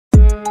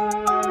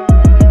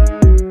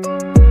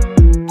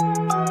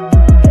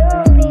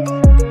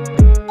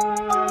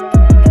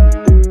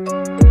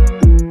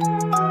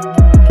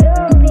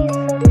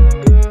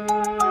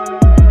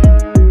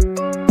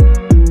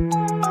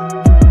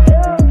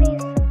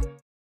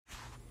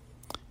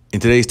In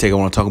today's take, I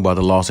want to talk about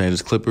the Los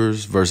Angeles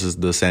Clippers versus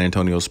the San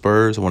Antonio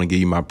Spurs. I want to give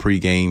you my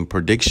pregame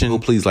prediction.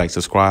 Please like,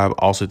 subscribe,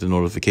 also hit the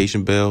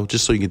notification bell,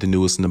 just so you get the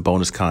newest and the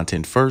bonus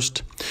content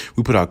first.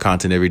 We put out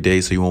content every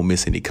day, so you won't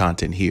miss any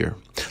content here.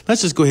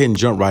 Let's just go ahead and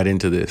jump right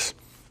into this.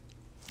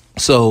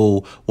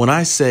 So when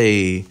I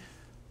say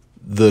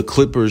the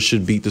Clippers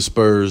should beat the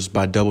Spurs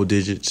by double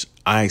digits,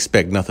 I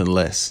expect nothing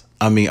less.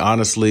 I mean,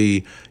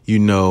 honestly,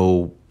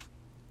 the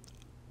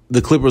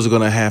Clippers are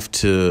going to have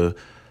to,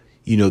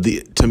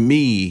 to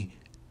me,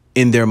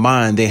 in their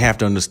mind, they have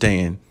to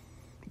understand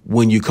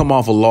when you come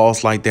off a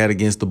loss like that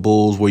against the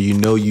Bulls, where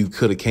you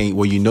could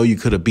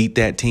have beat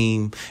that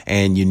team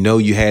and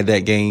you had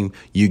that game,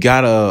 you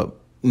gotta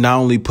not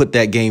only put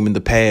that game in the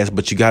past,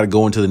 but you got to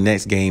go into the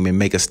next game and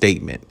make a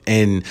statement.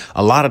 And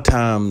a lot of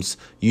times,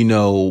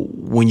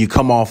 when you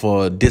come off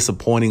a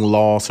disappointing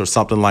loss or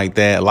something like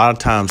that, a lot of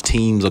times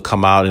teams will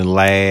come out and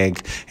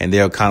lag, and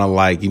they'll kind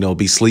of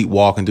be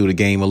sleepwalking through the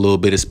game a little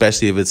bit,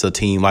 especially if it's a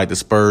team like the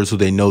Spurs who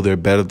they know they're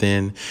better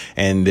than,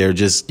 and they're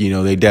just,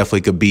 they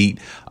definitely could beat.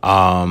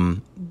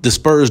 The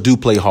Spurs do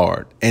play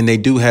hard, and they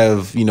do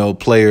have,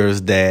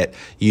 players that,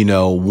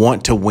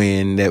 want to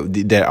win,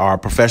 that are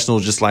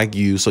professionals just like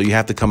you. So you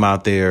have to come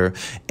out there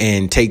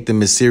and take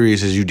them as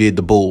serious as you did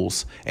the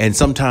Bulls. And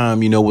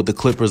sometimes, with the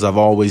Clippers, I've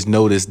always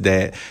noticed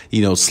that,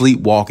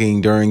 sleepwalking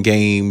during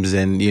games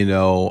and,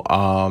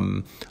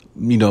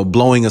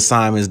 blowing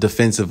assignments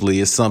defensively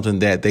is something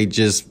that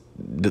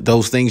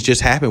those things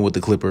just happen with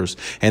the Clippers.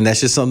 And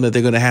that's just something that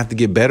they're going to have to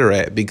get better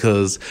at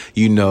because,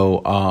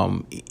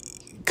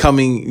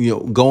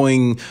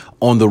 going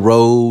on the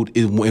road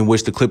in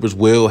which the Clippers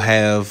will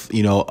have,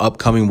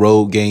 upcoming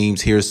road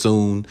games here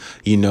soon,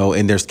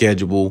 in their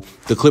schedule.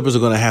 The Clippers are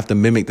going to have to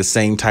mimic the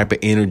same type of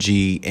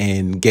energy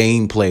and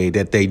gameplay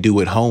that they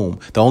do at home.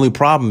 The only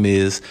problem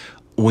is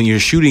when you're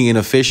shooting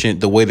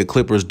inefficient the way the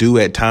Clippers do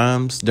at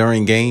times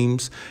during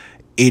games,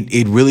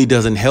 it really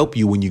doesn't help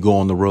you when you go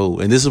on the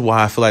road. And this is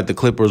why I feel like the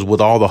Clippers, with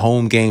all the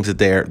home games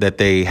that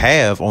they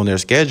have on their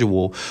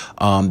schedule,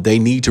 they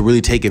need to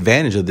really take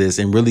advantage of this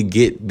and really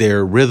get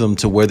their rhythm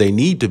to where they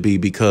need to be,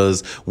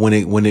 because when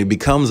it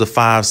becomes a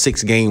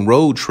 5-6 game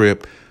road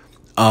trip,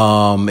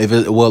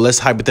 let's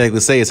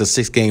hypothetically say it's a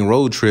 6-game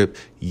road trip,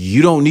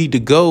 you don't need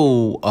to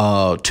go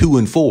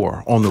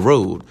 2-4 on the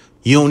road.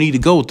 You don't need to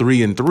go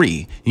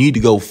 3-3. You need to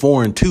go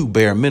 4-2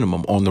 bare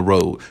minimum on the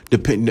road.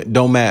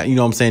 Don't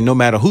matter, no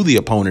matter who the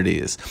opponent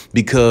is,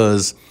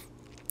 because,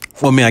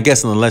 I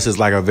guess unless it's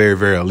like a very,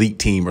 very elite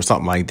team or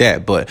something like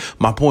that. But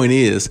my point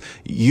is,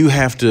 you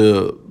have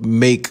to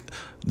generate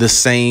the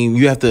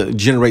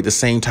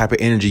same type of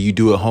energy you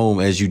do at home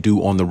as you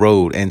do on the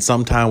road. And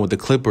sometime with the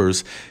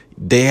Clippers,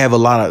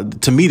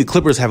 the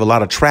Clippers have a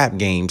lot of trap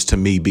games to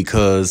me,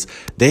 because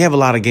they have a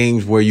lot of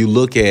games where you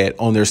look at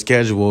on their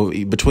schedule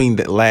between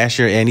last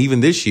year and even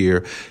this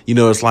year,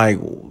 it's like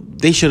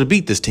they should have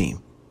beat this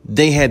team.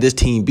 They had this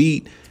team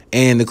beat,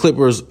 and the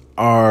Clippers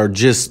are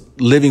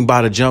just living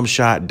by the jump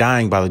shot,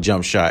 dying by the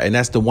jump shot. And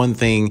that's the one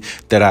thing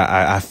that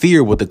I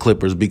fear with the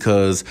Clippers,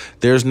 because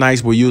there's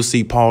nights where you'll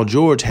see Paul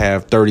George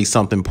have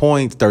 30-something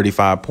points,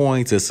 35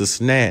 points, it's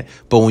a that.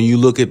 But when you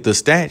look at the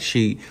stat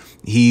sheet,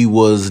 he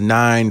was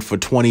 9 for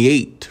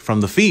 28 from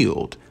the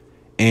field.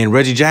 And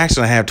Reggie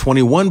Jackson had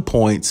 21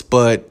 points,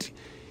 but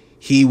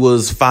he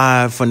was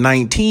 5 for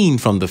 19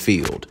 from the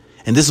field.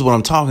 And this is what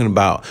I'm talking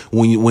about.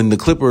 When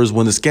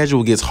the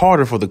schedule gets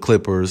harder for the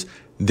Clippers,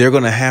 they're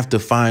going to have to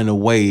find a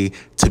way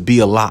to be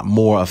a lot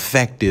more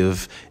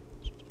effective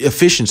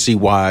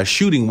efficiency-wise,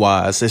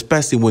 shooting-wise,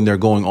 especially when they're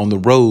going on the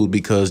road,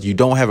 because you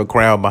don't have a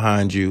crowd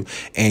behind you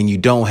and you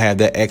don't have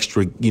that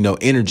extra,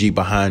 energy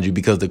behind you,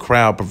 because the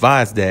crowd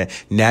provides that.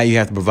 Now you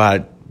have to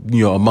provide,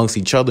 amongst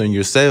each other and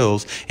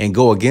yourselves, and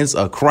go against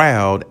a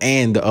crowd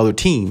and the other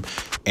team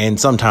and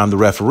sometimes the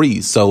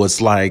referees. So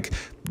it's like,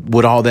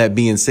 with all that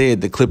being said,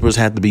 the Clippers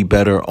have to be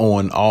better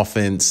on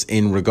offense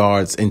in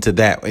regards to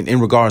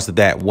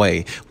that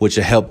way, which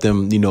will help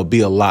them,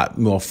 be a lot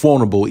more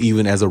vulnerable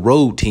even as a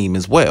road team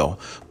as well.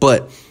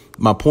 But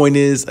my point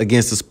is,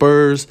 against the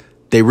Spurs,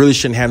 they really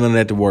shouldn't have none of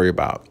that to worry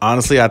about.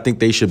 Honestly, I think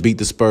they should beat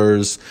the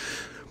Spurs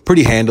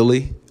pretty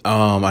handily.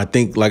 I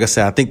think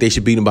they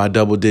should beat them by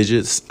double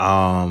digits.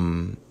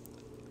 I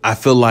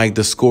feel like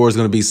the score is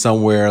going to be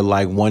somewhere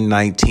like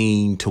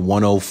 119 to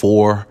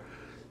 104.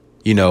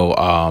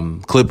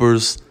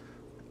 Clippers.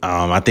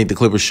 I think the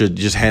Clippers should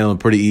just handle them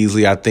pretty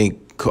easily. I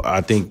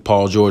think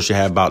Paul George should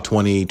have about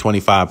 20,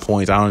 25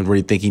 points. I don't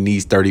really think he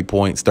needs 30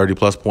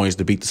 plus points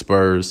to beat the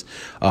Spurs.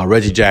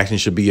 Reggie Jackson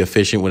should be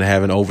efficient with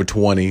having over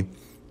 20.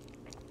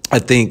 I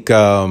think,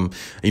 I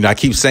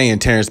keep saying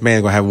Terrence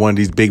Mann's going to have one of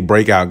these big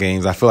breakout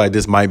games. I feel like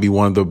this might be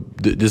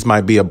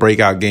a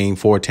breakout game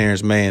for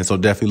Terrence Mann. So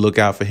definitely look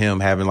out for him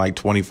having like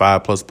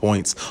 25 plus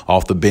points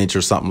off the bench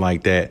or something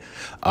like that.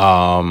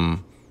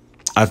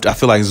 I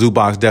feel like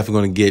Zubac's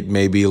definitely going to get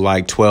maybe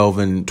like 12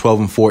 and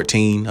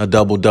 14, a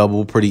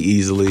double pretty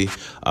easily.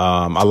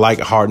 I like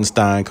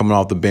Hartenstein coming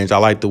off the bench. I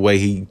like the way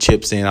he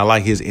chips in. I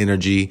like his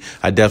energy.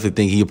 I definitely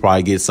think he'll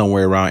probably get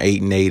somewhere around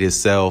 8 and 8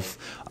 himself.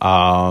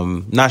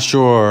 Not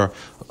sure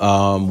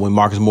when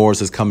Marcus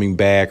Morris is coming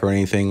back or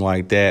anything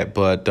like that.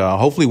 But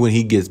hopefully when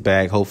he gets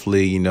back,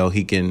 hopefully,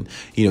 he can,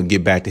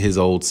 get back to his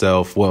old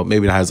self. Well,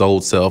 maybe not his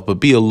old self, but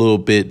be a little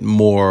bit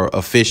more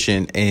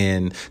efficient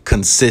and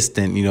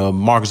consistent.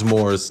 Marcus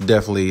Morris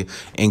definitely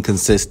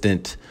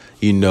inconsistent,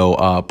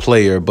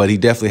 player, but he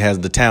definitely has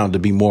the talent to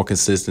be more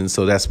consistent.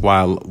 So that's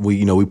why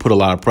we put a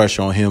lot of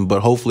pressure on him,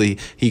 but hopefully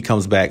he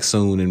comes back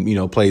soon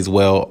and, plays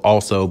well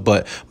also.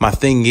 But my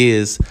thing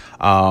is,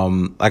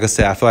 like I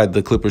said, I feel like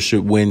the Clippers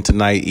should win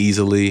tonight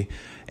easily.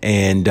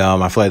 And,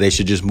 I feel like they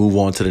should just move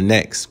on to the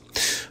next.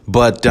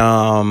 But,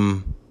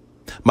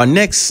 my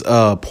next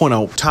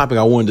topic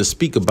I wanted to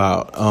speak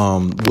about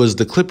was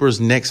the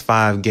Clippers' next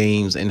 5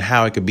 games and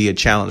how it could be a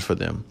challenge for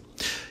them.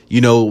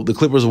 The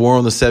Clippers were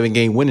on the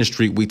 7-game winning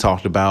streak we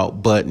talked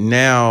about, but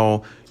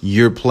now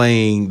you're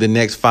playing the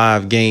next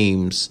 5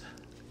 games,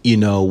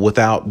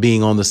 without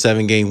being on the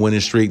 7-game winning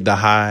streak, the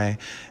high,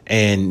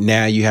 and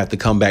now you have to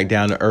come back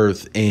down to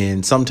earth.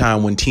 And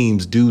sometimes when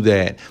teams do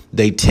that,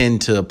 they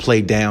tend to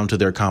play down to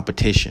their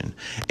competition.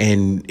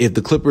 And if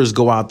the Clippers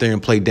go out there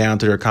and play down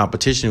to their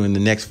competition in the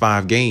next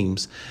 5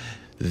 games,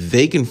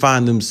 they can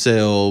find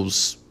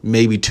themselves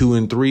maybe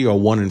 2-3 or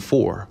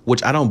 1-4,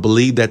 which I don't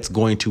believe that's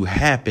going to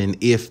happen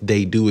if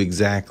they do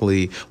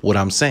exactly what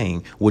I'm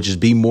saying, which is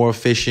be more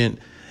efficient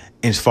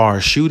as far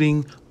as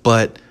shooting,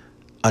 but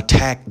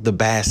attack the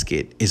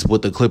basket is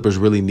what the Clippers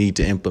really need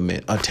to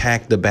implement.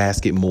 Attack the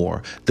basket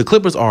more. The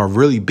Clippers are a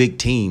really big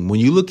team. When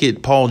you look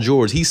at Paul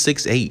George, he's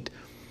 6'8".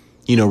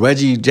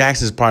 Reggie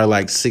Jackson's probably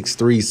like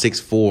 6'3",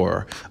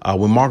 6'4".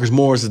 When Marcus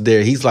Morris is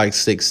there, he's like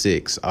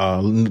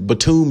 6'6".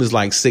 Batum is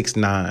like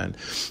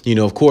 6'9".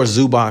 Of course,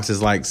 Zubac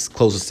is like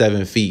close to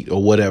 7 feet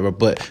or whatever,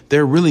 but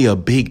they're really a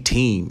big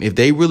team. If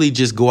they really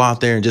just go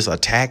out there and just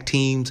attack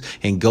teams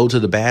and go to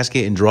the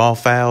basket and draw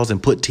fouls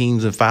and put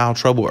teams in foul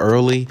trouble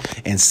early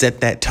and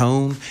set that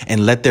tone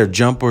and let their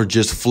jumper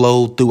just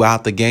flow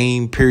throughout the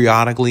game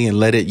periodically and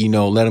let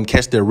them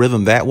catch their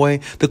rhythm that way,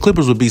 the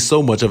Clippers would be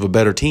so much of a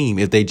better team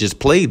if they just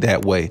played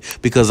that way.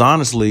 Because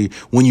honestly,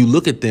 when you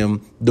look at them,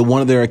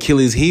 one of their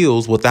Achilles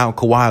heels without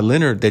Kawhi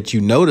Leonard that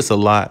you notice a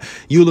lot,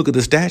 you look at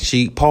the stat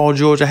sheet, Paul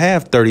George will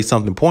have 30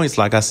 something points,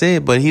 like I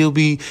said, but he'll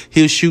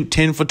shoot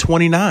 10 for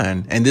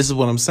 29. And this is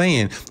what I'm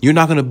saying. You're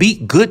not going to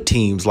beat good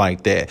teams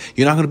like that.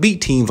 You're not going to beat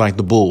teams like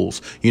the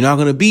Bulls. You're not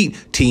going to beat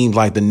teams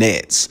like the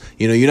Nets.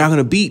 You're not going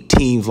to beat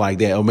teams like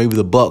that, or maybe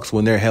the Bucks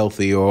when they're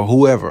healthy, or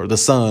whoever, the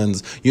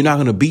Suns. You're not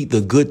going to beat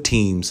the good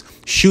teams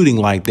shooting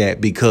like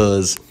that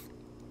because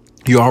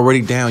you're already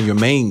down your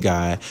main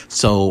guy,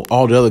 so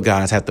all the other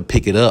guys have to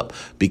pick it up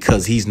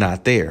because he's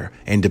not there.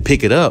 And to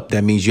pick it up,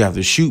 that means you have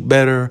to shoot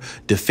better,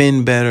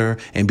 defend better,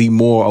 and be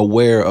more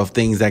aware of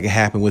things that can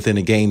happen within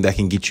a game that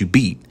can get you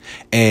beat.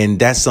 And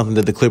that's something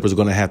that the Clippers are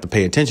going to have to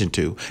pay attention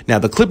to. Now,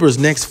 the Clippers'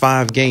 next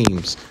 5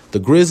 games, the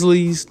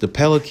Grizzlies, the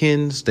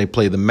Pelicans, they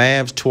play the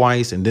Mavs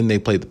twice, and then they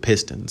play the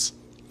Pistons.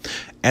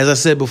 As I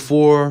said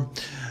before,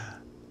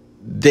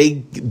 they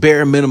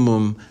bare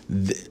minimum,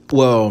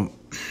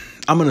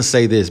 I'm going to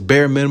say this,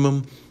 bare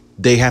minimum,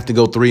 they have to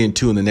go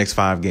 3-2 in the next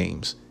 5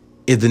 games.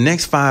 If the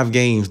next 5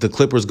 games, the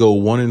Clippers go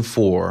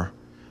 1-4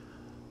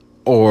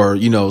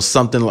 or,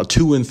 something like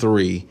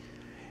 2-3,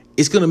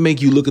 it's going to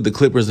make you look at the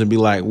Clippers and be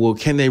like, well,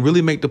 can they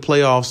really make the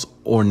playoffs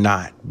or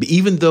not?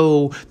 Even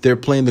though they're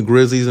playing the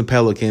Grizzlies and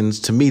Pelicans,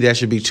 to me, that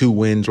should be 2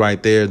 wins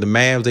right there. The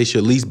Mavs, they should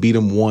at least beat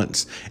them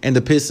once. And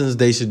the Pistons,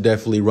 they should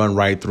definitely run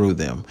right through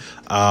them.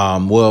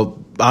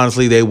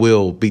 Honestly, they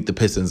will beat the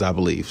Pistons, I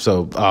believe.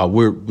 So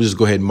we'll just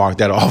go ahead and mark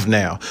that off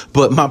now.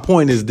 But my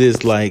point is this,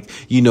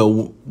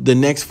 the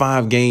next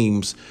 5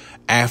 games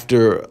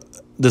after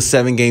the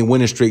 7-game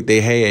winning streak they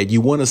had, you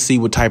want to see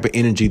what type of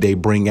energy they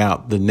bring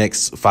out the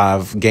next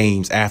 5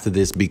 games after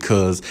this,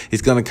 because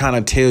it's going to kind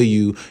of tell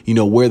you,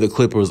 where the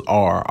Clippers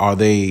are. Are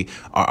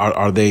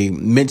they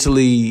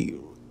mentally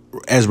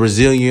as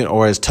resilient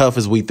or as tough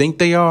as we think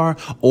they are,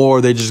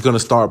 or they're just going to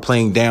start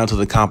playing down to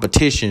the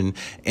competition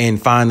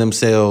and find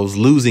themselves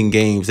losing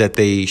games that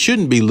they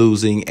shouldn't be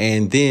losing.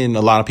 And then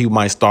a lot of people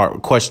might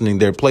start questioning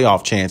their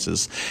playoff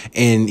chances.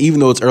 And even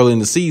though it's early in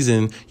the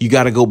season, you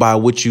got to go by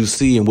what you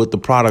see and what the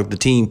product the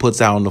team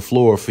puts out on the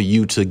floor for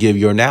you to give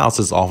your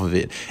analysis off of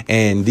it.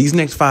 And these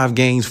next 5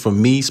 games, for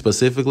me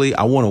specifically,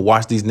 I want to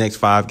watch these next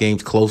 5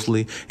 games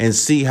closely and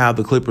see how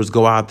the Clippers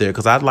go out there,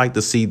 because I'd like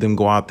to see them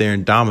go out there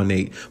and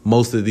dominate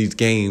most of these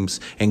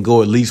games and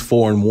go at least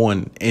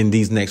 4-1 in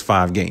these next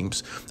 5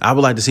 games. I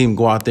would like to see them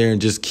go out there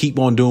and just keep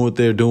on doing what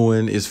they're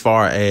doing, as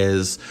far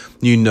as,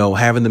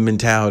 having the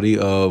mentality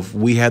of,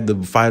 we have the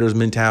fighters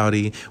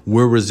mentality,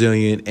 we're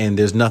resilient, and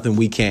there's nothing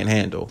we can't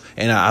handle.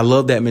 And I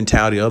love that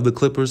mentality of the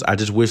Clippers. I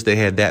just wish they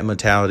had that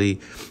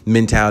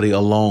mentality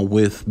along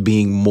with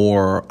being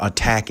more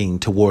attacking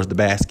towards the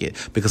basket,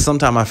 because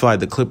sometimes I feel like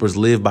the Clippers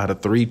live by the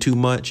 3 too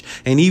much.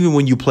 And even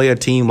when you play a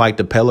team like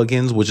the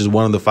Pelicans, which is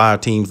one of the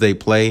 5 teams they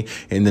play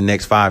in the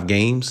next 5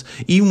 games,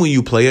 even when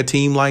you play a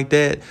team like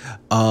that,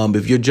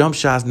 if your jump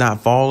shot's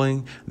not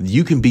falling,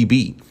 you can be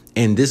beat.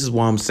 And this is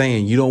why I'm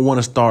saying you don't want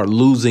to start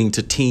losing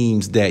to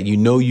teams that you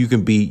know you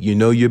can beat, you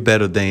know you're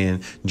better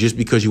than, just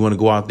because you want to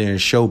go out there and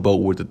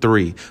showboat with the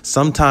three.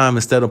 Sometime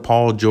instead of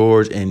Paul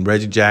George and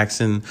Reggie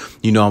Jackson,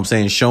 you know what I'm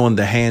saying, showing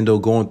the handle,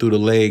 going through the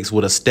legs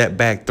with a step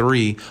back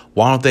three,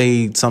 why don't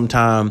they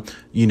sometime,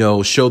 you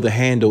know, show the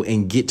handle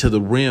and get to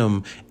the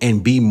rim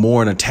and be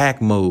more in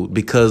attack mode?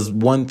 Because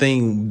one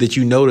thing that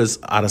you notice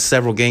out of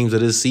several games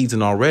of this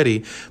season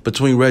already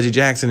between Reggie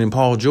Jackson and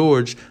Paul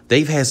George,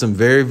 they've had some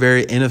very,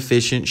 very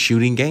inefficient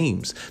shooting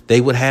games.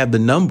 They would have the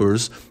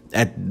numbers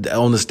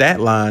on the stat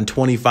line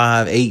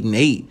 25, 8, and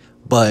 8,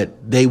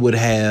 but they would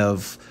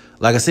have,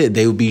 like I said,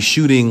 they would be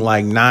shooting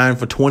like 9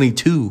 for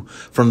 22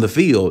 from the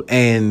field.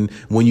 And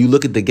when you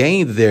look at the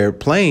game that they're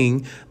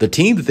playing, the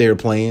team that they're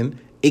playing,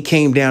 it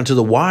came down to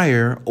the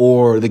wire,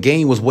 or the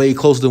game was way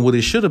closer than what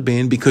it should have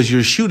been, because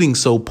you're shooting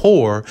so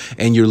poor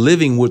and you're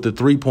living with the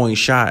 3-point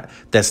shot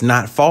that's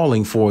not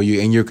falling for you,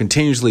 and you're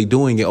continuously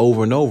doing it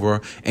over and over,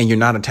 and you're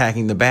not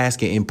attacking the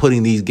basket and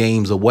putting these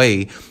games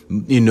away,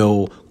 you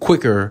know,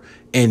 quicker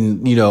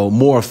and, you know,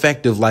 more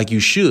effective like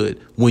you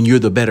should when you're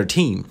the better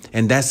team.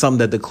 And that's something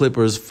that the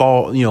Clippers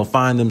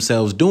find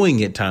themselves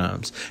doing at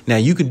times. Now,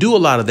 you can do a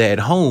lot of that at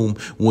home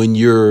when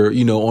you're,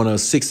 you know, on a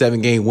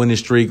 6-7 game winning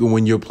streak, or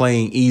when you're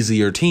playing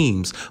easier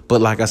teams.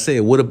 But like I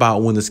said, what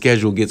about when the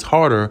schedule gets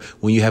harder,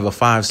 when you have a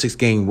 5-6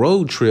 game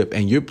road trip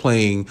and you're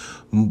playing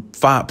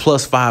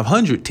plus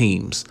 500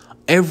 teams?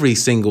 Every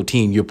single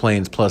team you're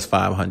playing is plus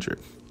 500.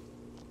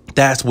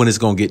 That's when it's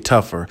going to get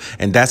tougher.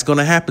 And that's going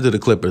to happen to the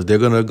Clippers. They're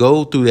going to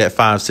go through that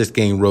 5-6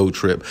 game road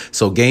trip.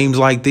 So games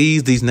like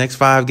these next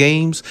 5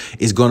 games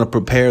is going to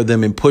prepare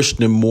them and push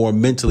them more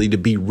mentally to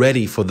be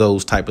ready for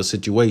those type of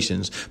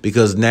situations.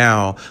 Because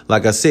now,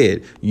 like I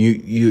said,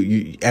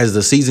 you as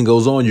the season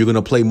goes on, you're going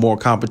to play more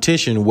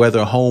competition,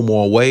 whether home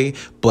or away,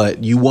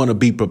 but you want to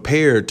be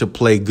prepared to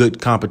play good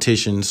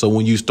competition. So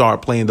when you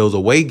start playing those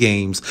away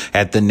games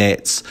at the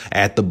Nets,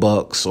 at the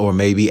Bucks, or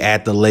maybe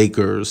at the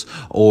Lakers,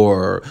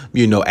 or,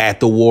 you know, at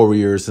the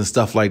Warriors and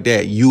stuff like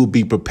that, you'll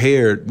be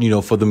prepared, you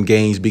know, for them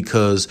games,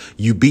 because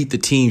you beat the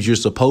teams you're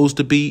supposed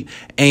to beat,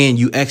 and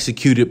you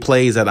executed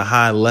plays at a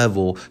high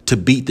level to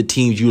beat the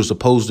teams you were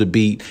supposed to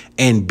beat,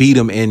 and beat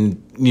them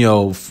in, you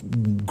know,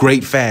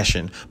 great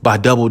fashion by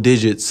double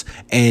digits.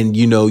 And,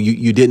 you know,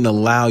 you didn't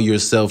allow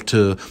yourself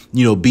to,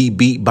 you know, be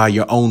beat by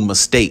your own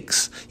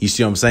mistakes. You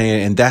see what I'm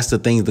saying? And that's the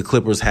things the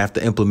Clippers have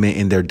to implement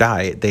in their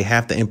diet. They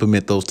have to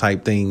implement those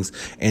type things.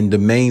 And the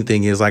main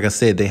thing is, like I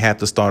said, they have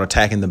to start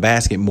attacking the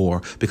basket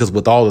more, because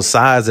with all the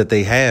size that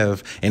they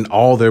have and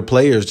all their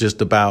players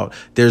just about,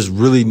 there's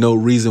really no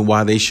reason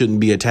why they shouldn't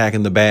be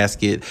attacking the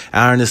basket.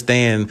 I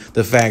understand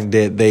the fact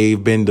that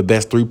they've been the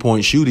best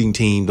 3-point shooting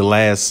team the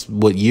last,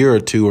 year or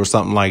two or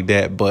something like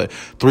that. But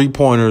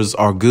 3-pointers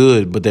are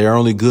good, but they're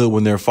only good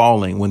when they're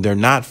falling. When they're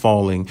not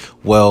falling,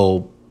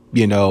 well,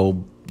 you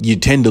know, you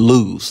tend to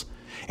lose.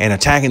 And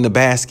attacking the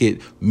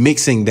basket,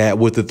 mixing that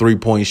with the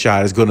 3-point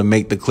shot, is going to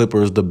make the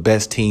Clippers the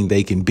best team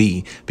they can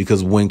be.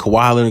 Because when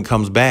Kawhi Leonard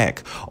comes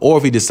back, or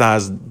if he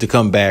decides to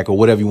come back, or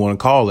whatever you want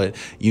to call it,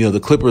 you know, the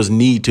Clippers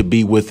need to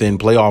be within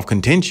playoff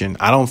contention.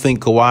 I don't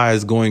think Kawhi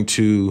is going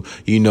to,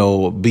 you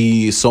know,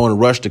 be so in a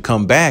rush to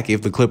come back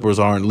if the Clippers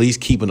are at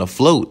least keeping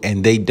afloat.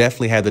 And they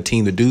definitely have the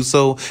team to do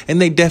so. And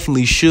they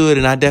definitely should.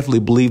 And I definitely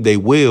believe they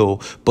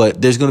will.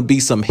 But there's going to be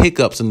some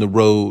hiccups in the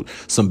road,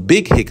 some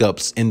big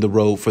hiccups in the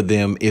road for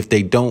them if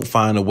they don't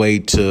find a way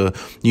to,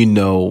 you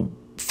know,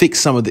 fix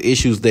some of the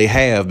issues they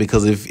have.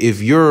 Because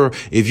if your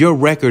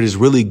record is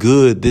really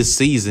good this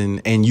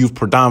season and you've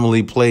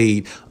predominantly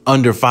played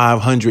under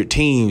 500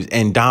 teams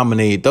and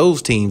dominated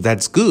those teams,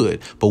 that's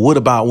good. But what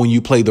about when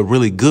you play the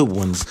really good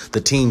ones, the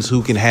teams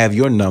who can have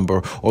your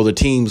number, or the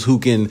teams who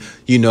can,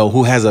 you know,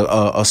 who has a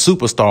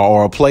superstar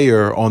or a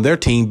player on their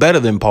team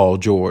better than Paul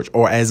George,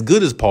 or as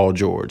good as Paul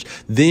George?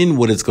 Then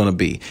what it's going to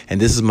be.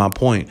 And this is my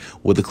point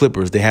with the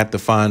Clippers. They have to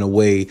find a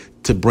way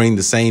to bring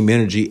the same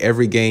energy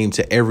every game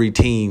to every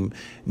team,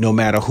 no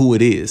matter who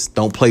it is.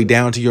 Don't play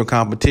down to your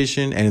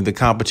competition. And if the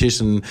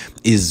competition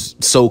is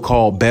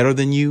so-called better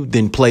than you,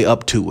 then play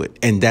up to it.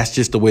 And that's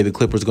just the way the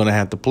Clippers are going to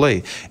have to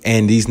play.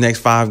 And these next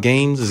 5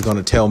 games is going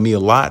to tell me a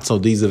lot. So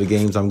these are the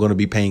games I'm going to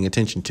be paying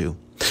attention to.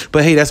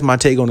 But hey, that's my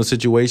take on the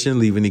situation.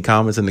 Leave any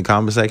comments in the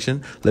comment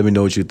section. Let me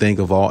know what you think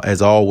of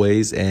as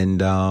always.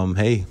 And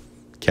hey,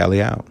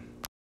 Khaliis out.